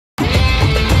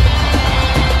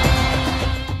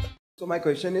So my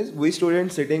question is, we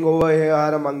students sitting over here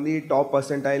are among the top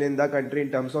percentile in the country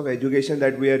in terms of education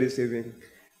that we are receiving.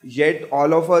 Yet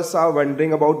all of us are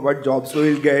wondering about what jobs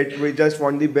we will get. We just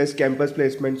want the best campus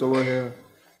placements over here.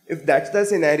 If that's the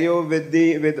scenario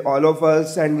with all of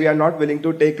us and we are not willing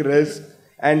to take risks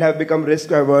and have become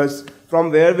risk averse, from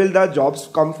where will the jobs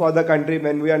come for the country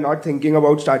when we are not thinking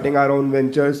about starting our own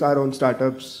ventures, our own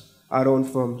startups, our own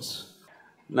firms?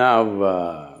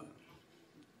 Now,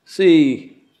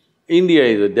 see, India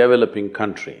is a developing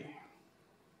country.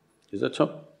 Is that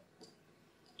so?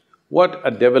 What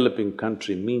a developing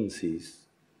country means is,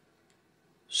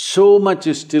 so much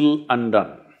is still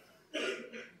undone.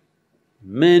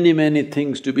 Many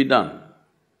things to be done.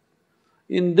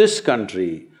 In this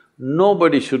country,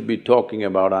 nobody should be talking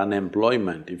about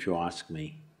unemployment, if you ask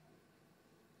me,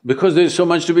 because there is so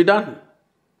much to be done.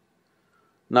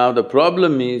 Now the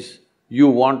problem is, you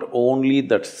want only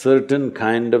that certain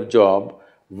kind of job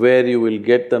where you will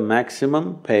get the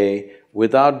maximum pay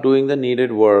without doing the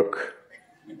needed work.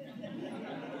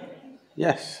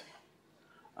 Yes.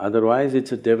 Otherwise,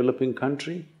 it's a developing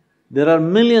country. There are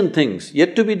million things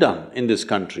yet to be done in this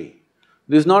country.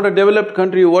 This is not a developed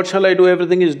country, what shall I do,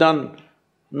 everything is done.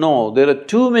 No, there are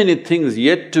too many things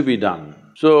yet to be done.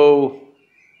 So,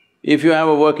 if you have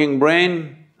a working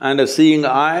brain and a seeing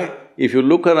eye, if you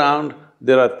look around,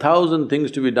 there are 1,000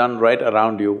 things to be done right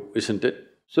around you, isn't it?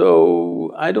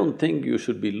 So, I don't think you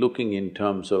should be looking in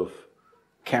terms of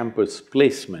campus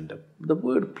placement. The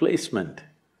word placement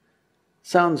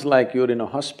sounds like you're in a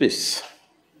hospice.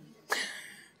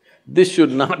 This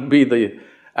should not be the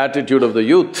attitude of the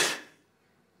youth.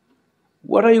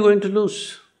 What are you going to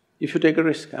lose if you take a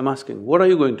risk? I'm asking, what are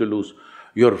you going to lose?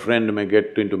 Your friend may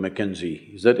get into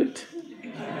McKinsey, is that it?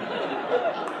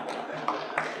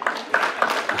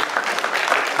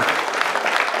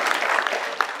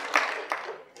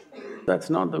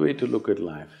 That's not the way to look at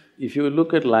life. If you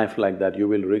look at life like that, you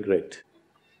will regret.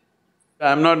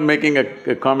 I'm not making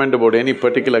a comment about any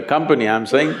particular company, I'm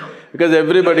saying, because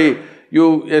everybody…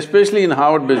 especially in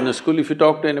Harvard Business School, if you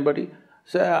talk to anybody,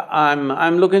 say,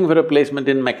 I'm looking for a placement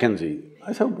in McKinsey.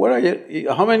 I said, what are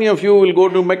you… how many of you will go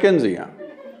to McKinsey,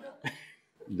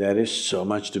 There is so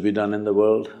much to be done in the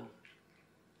world.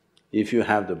 If you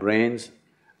have the brains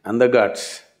and the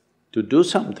guts to do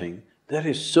something, there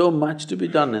is so much to be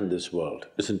done in this world,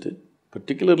 isn't it?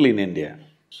 Particularly in India.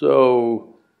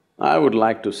 So, I would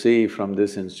like to see from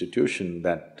this institution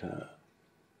that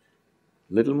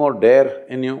little more dare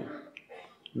in you,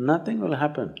 nothing will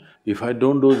happen. If I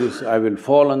don't do this, I will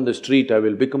fall on the street, I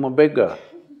will become a beggar.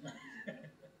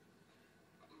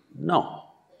 No,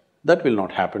 that will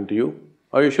not happen to you.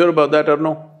 Are you sure about that or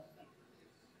no?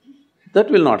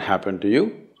 That will not happen to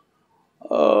you.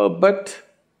 But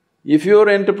if you're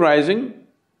enterprising,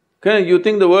 you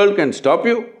think the world can stop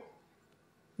you?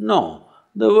 No,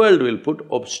 the world will put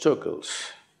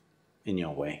obstacles in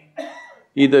your way.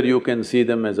 Either you can see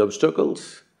them as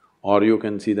obstacles or you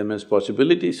can see them as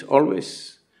possibilities,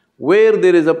 always. Where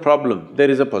there is a problem, there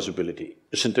is a possibility,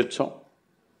 isn't it so?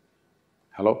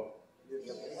 Hello?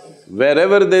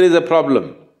 Wherever there is a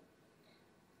problem,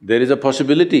 there is a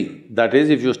possibility. That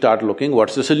is, if you start looking,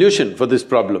 what's the solution for this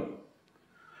problem?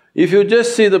 If you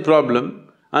just see the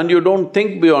problem and you don't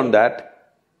think beyond that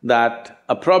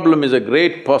a problem is a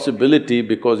great possibility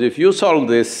because if you solve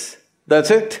this, that's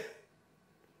it.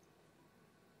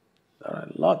 There are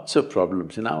lots of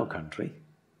problems in our country.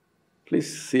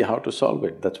 Please see how to solve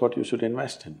it, that's what you should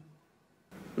invest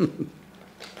in.